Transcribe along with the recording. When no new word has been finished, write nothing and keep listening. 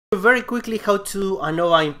Very quickly how to do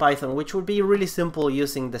ANOVA in Python, which would be really simple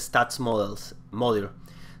using the statsmodels module.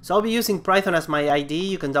 So I'll be using Prython as my IDE.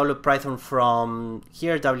 You can download Prython from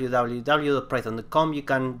here, www.prython.com. You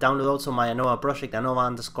can download also my ANOVA project,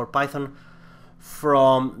 ANOVA_Python,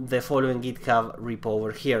 from the following GitHub repo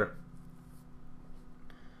over here.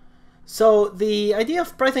 So the idea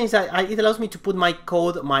of Prython is that it allows me to put my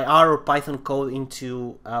code, my R or Python code,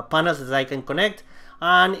 into panels that I can connect.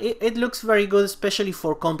 And it looks very good, especially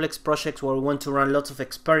for complex projects where we want to run lots of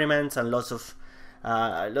experiments and lots of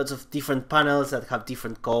different panels that have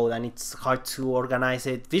different code, and it's hard to organize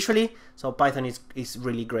it visually. So Python is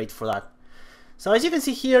really great for that. So as you can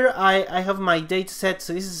see here, I have my data set.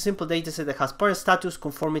 So this is a simple data set that has parent status,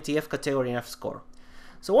 conformity, F category, and F score.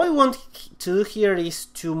 So what we want to do here is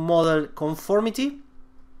to model conformity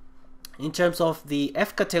in terms of the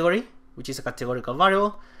F category, which is a categorical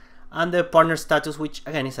variable, and the partner status, which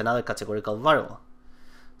again is another categorical variable.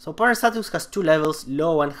 So partner status has two levels,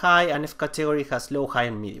 low and high, and F category has low, high,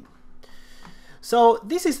 and medium. So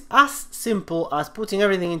this is as simple as putting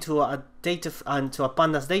everything into a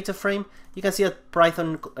pandas data frame. You can see that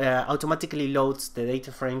Prython automatically loads the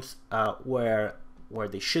data frames where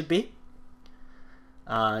they should be.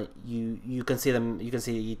 You can see them. You can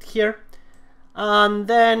see it here, and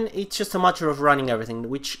then it's just a matter of running everything,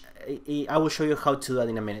 which I will show you how to do that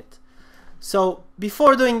in a minute. So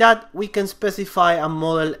before doing that, we can specify a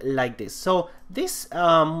model like this. So this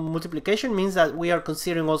multiplication means that we are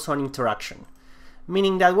considering also an interaction,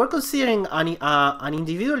 meaning that we're considering an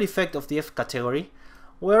individual effect of the F category.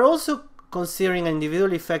 We're also considering an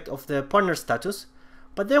individual effect of the partner status,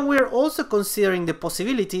 but then we're also considering the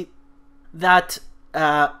possibility that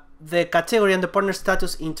the category and the partner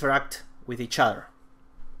status interact with each other.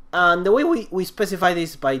 And the way we specify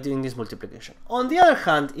this by doing this multiplication. On the other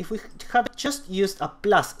hand, if we have just used a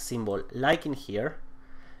plus symbol, like in here,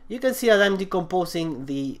 you can see that I'm decomposing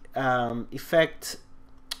the effect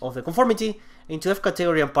of the conformity into F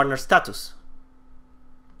category and partner status.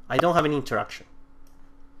 I don't have any interaction.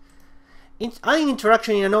 Adding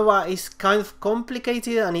interaction in ANOVA is kind of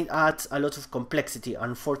complicated, and it adds a lot of complexity,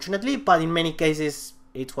 unfortunately, but in many cases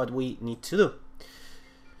it's what we need to do.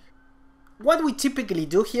 What we typically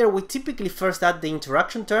do here, we typically first add the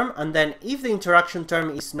interaction term, and then if the interaction term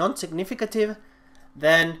is non-significative,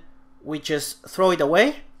 then we just throw it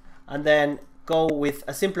away and then go with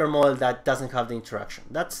a simpler model that doesn't have the interaction.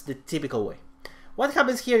 That's the typical way. What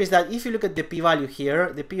happens here is that if you look at the p-value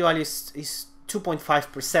here, the p-value is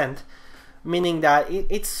 2.5%, meaning that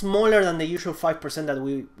it's smaller than the usual 5% that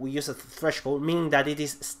we use as a threshold, meaning that it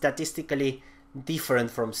is statistically different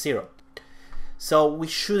from 0. So we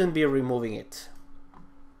shouldn't be removing it.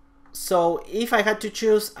 So if I had to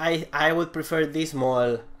choose, I would prefer this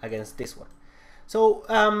model against this one. So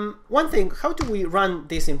one thing, how do we run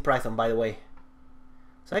this in Prython, by the way?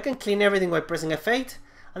 So I can clean everything by pressing F8.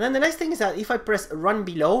 And then the nice thing is that if I press run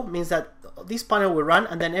below, means that this panel will run,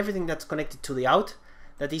 and then everything that's connected to the out,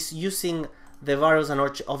 that is using the variables and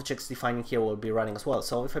objects defined in here, will be running as well.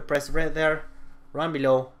 So if I press red there, run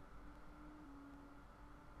below,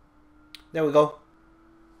 there we go.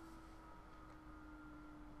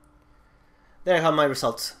 There I have my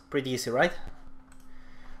results. Pretty easy, right?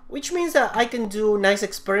 Which means that I can do nice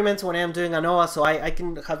experiments when I am doing ANOVA, so I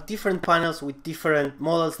can have different panels with different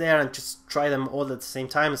models there and just try them all at the same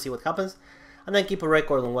time and see what happens, and then keep a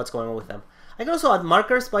record on what's going on with them. I can also add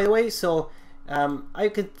markers, by the way, so I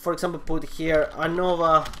could, for example, put here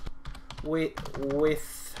ANOVA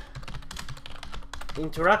with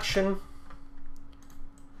interaction,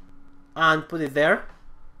 and put it there,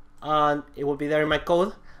 and it will be there in my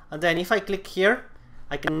code. And then if I click here,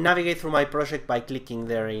 I can navigate through my project by clicking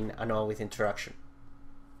there in ANOVA with interaction.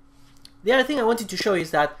 The other thing I wanted to show you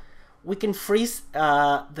is that we can freeze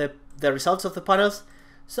the results of the panels.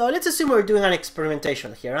 So let's assume we're doing an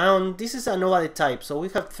experimentation here, and this is ANOVA type. So we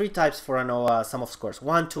have 3 types for ANOVA sum of scores,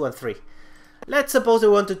 1, 2, and 3. Let's suppose we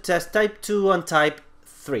want to test type 2 and type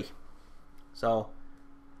 3. So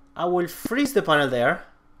I will freeze the panel there.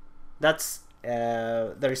 That's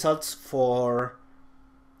the results for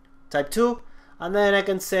type 2, and then I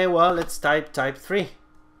can say, well, let's type 3,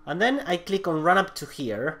 and then I click on run up to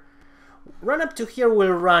here. Run up to here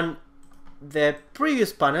will run the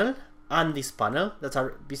previous panel and this panel that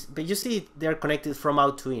are, but you see they're connected from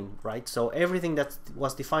out to in, right? So everything that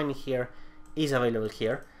was defined here is available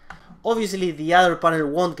here. Obviously the other panel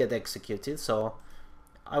won't get executed, so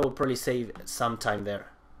I will probably save some time there.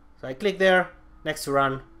 So I click there, next to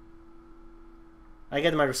run, I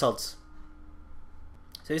get my results.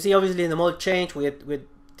 So you see, obviously in the model change we get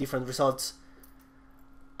different results,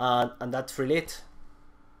 and that's really it.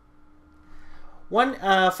 One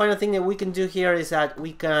final thing that we can do here is that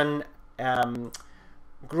we can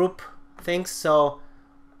group things. So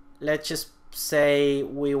let's just say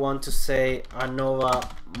we want to say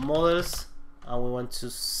ANOVA models, and we want to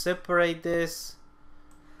separate this.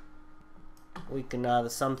 We can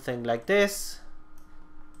add something like this.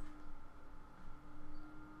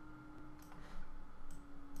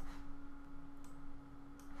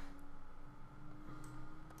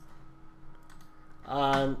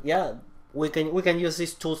 And yeah, we can use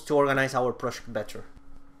these tools to organize our project better.